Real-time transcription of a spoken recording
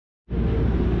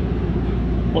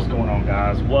What's going on,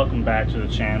 guys? Welcome back to the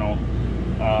channel.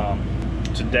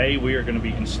 Today we are going to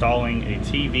be installing a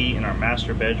TV in our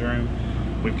master bedroom.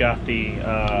 We've got the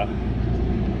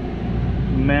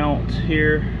mount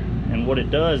here, and what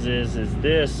it does is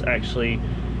this actually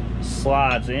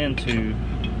slides into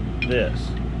this.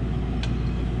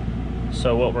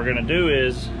 So what we're going to do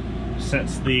is,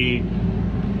 since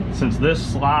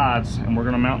this slides and we're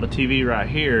going to mount the TV right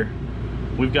here,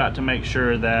 we've got to make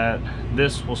sure that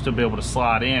this will still be able to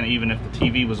slide in even if the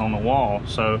TV was on the wall.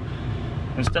 So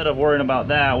instead of worrying about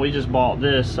that, we just bought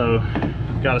this. So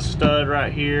I've got a stud right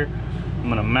here. I'm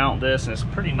gonna mount this, and it's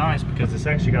pretty nice because it's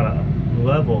actually got a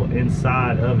level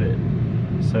inside of it,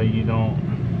 so you don't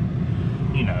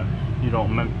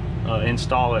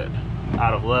install it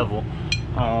out of level.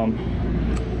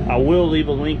 I will leave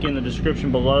a link in the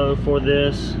description below for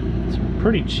this. It's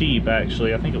pretty cheap,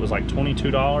 actually. I think it was like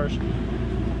 $22.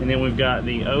 And then we've got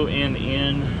the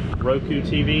ONN Roku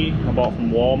TV I bought from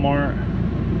Walmart.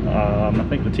 I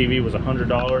think the TV was $100,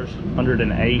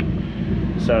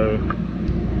 $108. So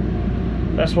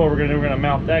that's what we're gonna do. We're gonna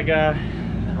mount that guy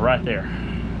right there.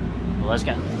 Let's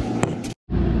go.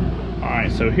 All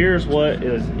right, so here's what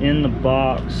is in the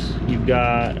box. You've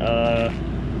got,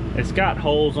 it's got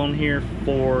holes on here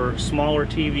for smaller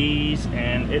TVs,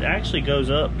 and it actually goes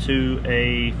up to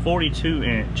a 42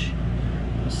 inch.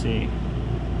 Let's see.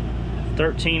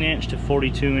 13 inch to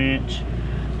 42 inch,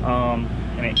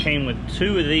 and it came with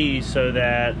two of these so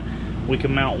that we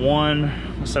can mount one.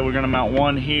 Let's say we're going to mount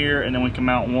one here, and then we can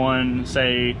mount one,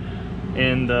 say,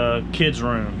 in the kids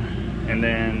room, and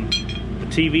then the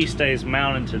TV stays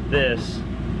mounted to this,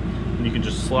 and you can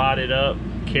just slide it up,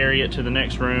 carry it to the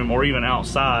next room, or even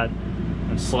outside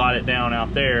and slide it down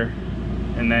out there,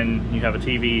 and then you have a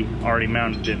TV already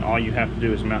mounted, and all you have to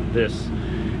do is mount this.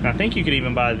 And I think you could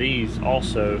even buy these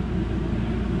also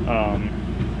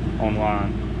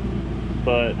online,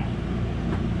 but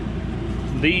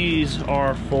these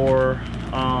are for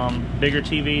bigger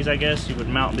TVs. I guess you would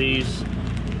mount these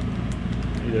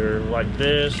either like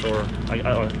this, or like,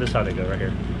 oh, this is how they go right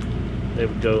here. They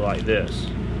would go like this.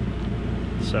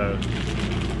 So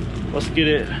let's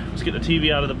get the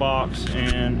TV out of the box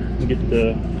and get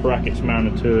the brackets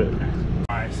mounted to it.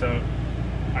 All right, so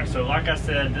like I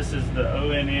said, this is the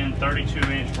ONN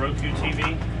 32-inch Roku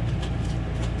TV.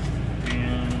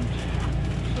 And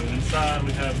so inside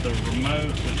we have the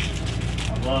remote, which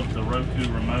I love the Roku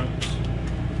remotes.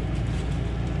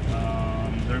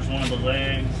 There's one of the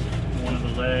legs. One of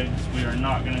the legs we are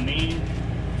not going to need.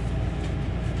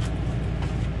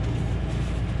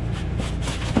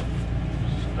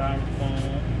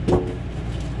 Styrofoam.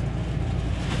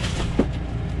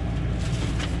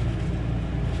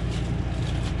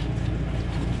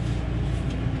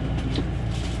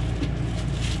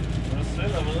 That's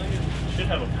it, I believe. It should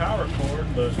have a power cord,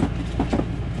 but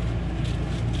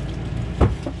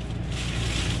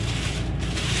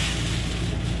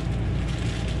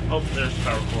oh, there's the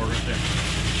power cord right there.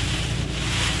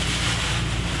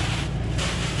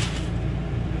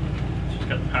 She's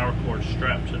got the power cord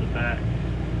strapped to the back.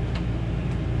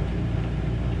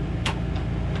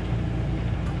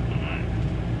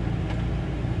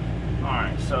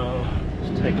 Alright, so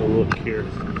let's take a look here.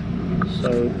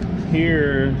 So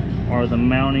here are the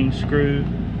mounting screw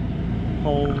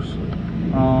holes.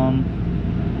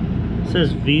 It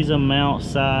says Visa mount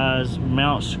size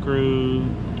mount screw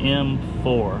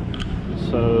M4.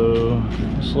 So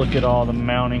let's look at all the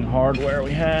mounting hardware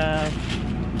we have.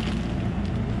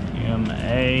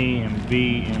 MA,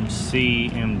 MB, MC,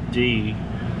 MD.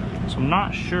 So I'm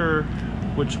not sure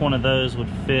which one of those would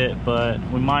fit, but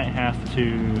we might have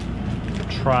to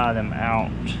try them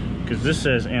out because this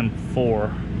says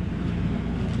M4.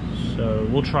 So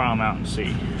we'll try them out and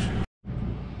see.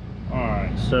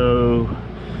 Alright, so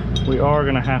we are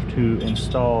going to have to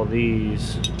install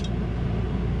these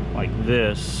like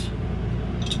this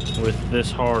with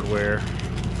this hardware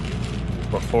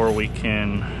before we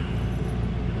can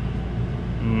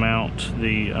mount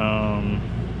the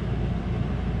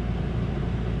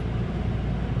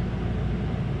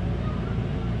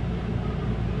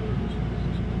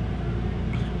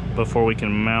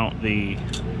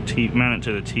mount it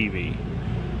to the TV.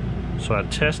 So I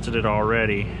tested it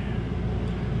already,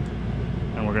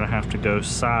 and we're gonna have to go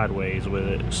sideways with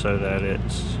it so that it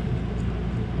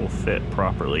will fit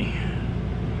properly.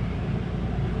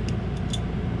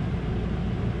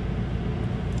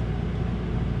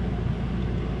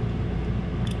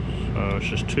 So it's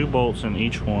just 2 bolts in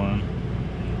each one.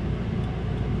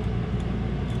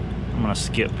 I'm gonna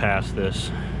skip past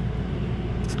this.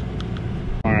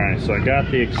 Alright, so I got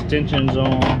the extensions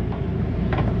on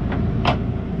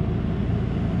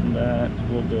that.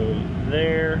 will go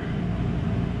there.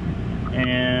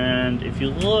 And if you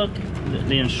look at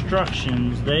the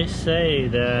instructions, they say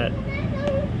that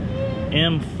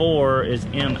M4 is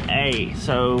MA.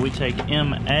 So we take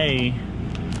MA.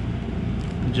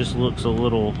 It just looks a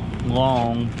little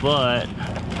long, but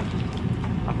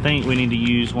I think we need to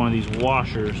use one of these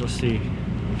washers. Let's see.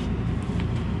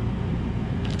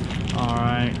 All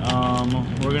right,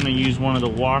 we're gonna use one of the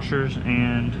washers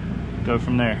and go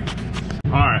from there.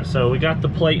 All right, so we got the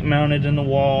plate mounted in the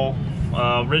wall.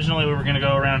 Originally we were gonna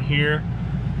go around here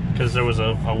because there was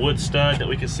a wood stud that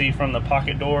we could see from the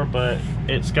pocket door, but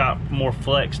it's got more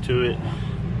flex to it.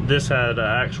 This had an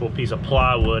actual piece of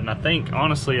plywood, and I think,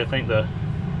 honestly, I think the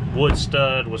wood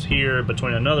stud was here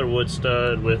between another wood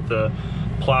stud with the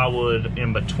plywood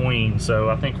in between. So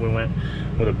I think we went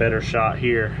with a better shot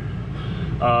here.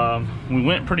 We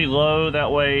went pretty low,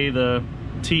 that way the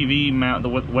TV mount, the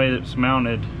way it's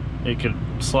mounted, it could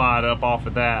slide up off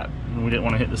of that. We didn't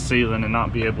want to hit the ceiling and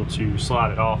not be able to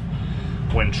slide it off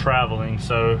when traveling.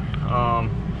 So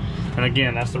and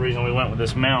again, that's the reason we went with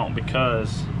this mount,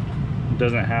 because it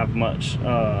doesn't have much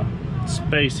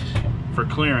space for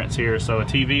clearance here. So a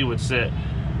TV would sit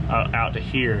out to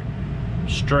here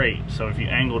straight. So if you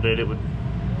angled it, it would,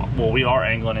 well, we are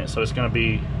angling it, so it's going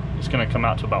to come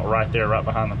out to about right there, right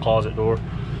behind the closet door,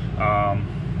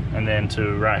 and then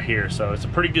to right here. So it's a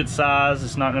pretty good size.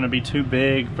 It's not going to be too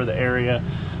big for the area.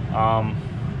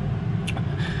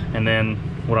 And then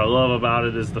what I love about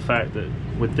it is the fact that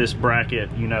with this bracket,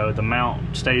 you know, the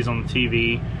mount stays on the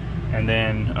TV, and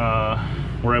then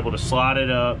we're able to slide it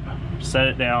up, set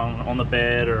it down on the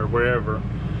bed or wherever,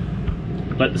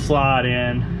 let the slide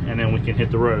in, and then we can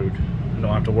hit the road. We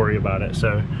don't have to worry about it.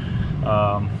 So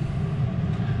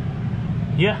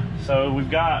yeah, so we've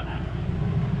got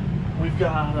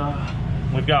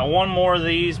one more of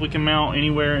these. We can mount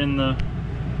anywhere in the,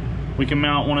 we can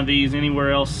mount one of these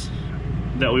anywhere else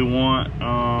that we want.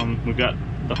 We've got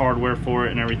the hardware for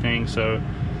it and everything. So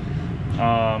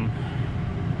I'm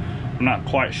not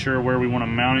quite sure where we want to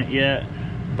mount it yet,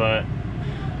 but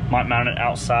might mount it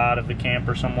outside of the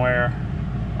camper somewhere.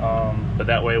 But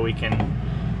that way we can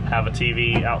have a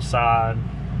TV outside.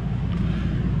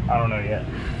 I don't know yet.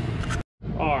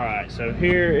 All right, so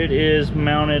here it is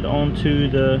mounted onto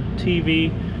the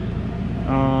TV.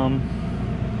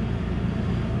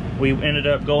 We ended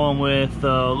up going with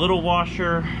the little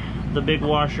washer, the big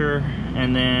washer,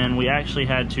 and then we actually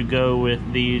had to go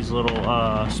with these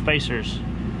little spacers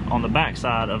on the back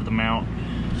side of the mount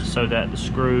so that the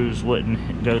screws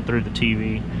wouldn't go through the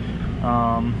TV.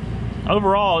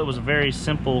 Overall, it was a very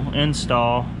simple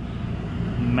install.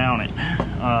 Mount it.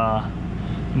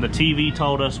 The TV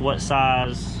told us what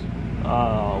size,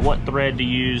 what thread to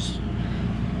use,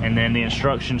 and then the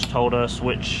instructions told us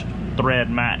which thread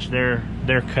matched their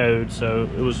code. So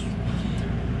it was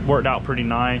worked out pretty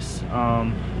nice.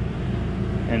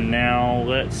 And now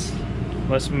let's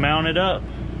mount it up.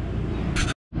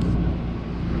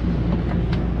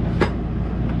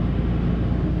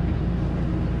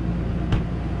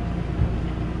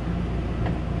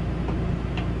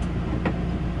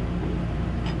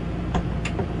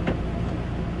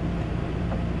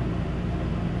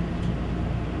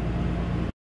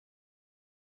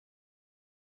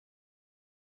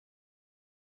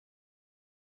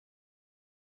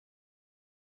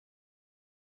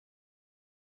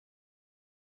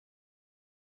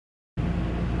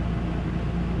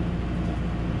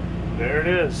 There it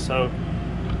is. So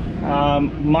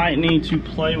might need to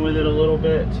play with it a little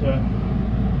bit to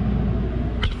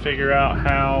figure out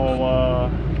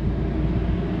how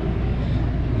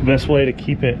the best way to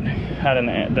keep it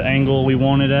at the angle we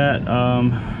want it at.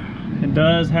 It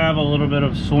does have a little bit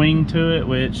of swing to it,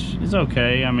 which is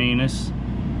okay. I mean, it's,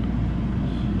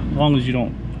 as long as you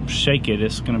don't shake it,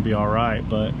 it's gonna be all right.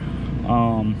 But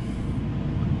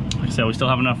like I said, we still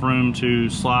have enough room to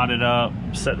slide it up,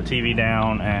 set the TV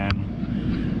down, and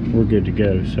we're good to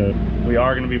go. So we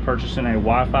are going to be purchasing a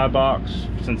Wi-Fi box,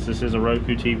 since this is a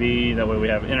Roku TV. That way we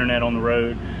have internet on the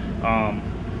road.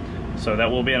 So that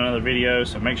will be another video.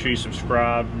 So make sure you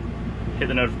subscribe, hit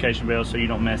the notification bell so you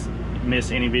don't miss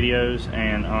any videos.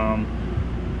 And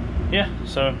yeah,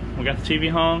 so we got the TV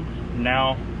hung.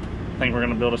 Now I think we're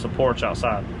going to build us a porch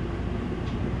outside.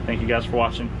 Thank you guys for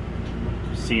watching.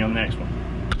 See you on the next one.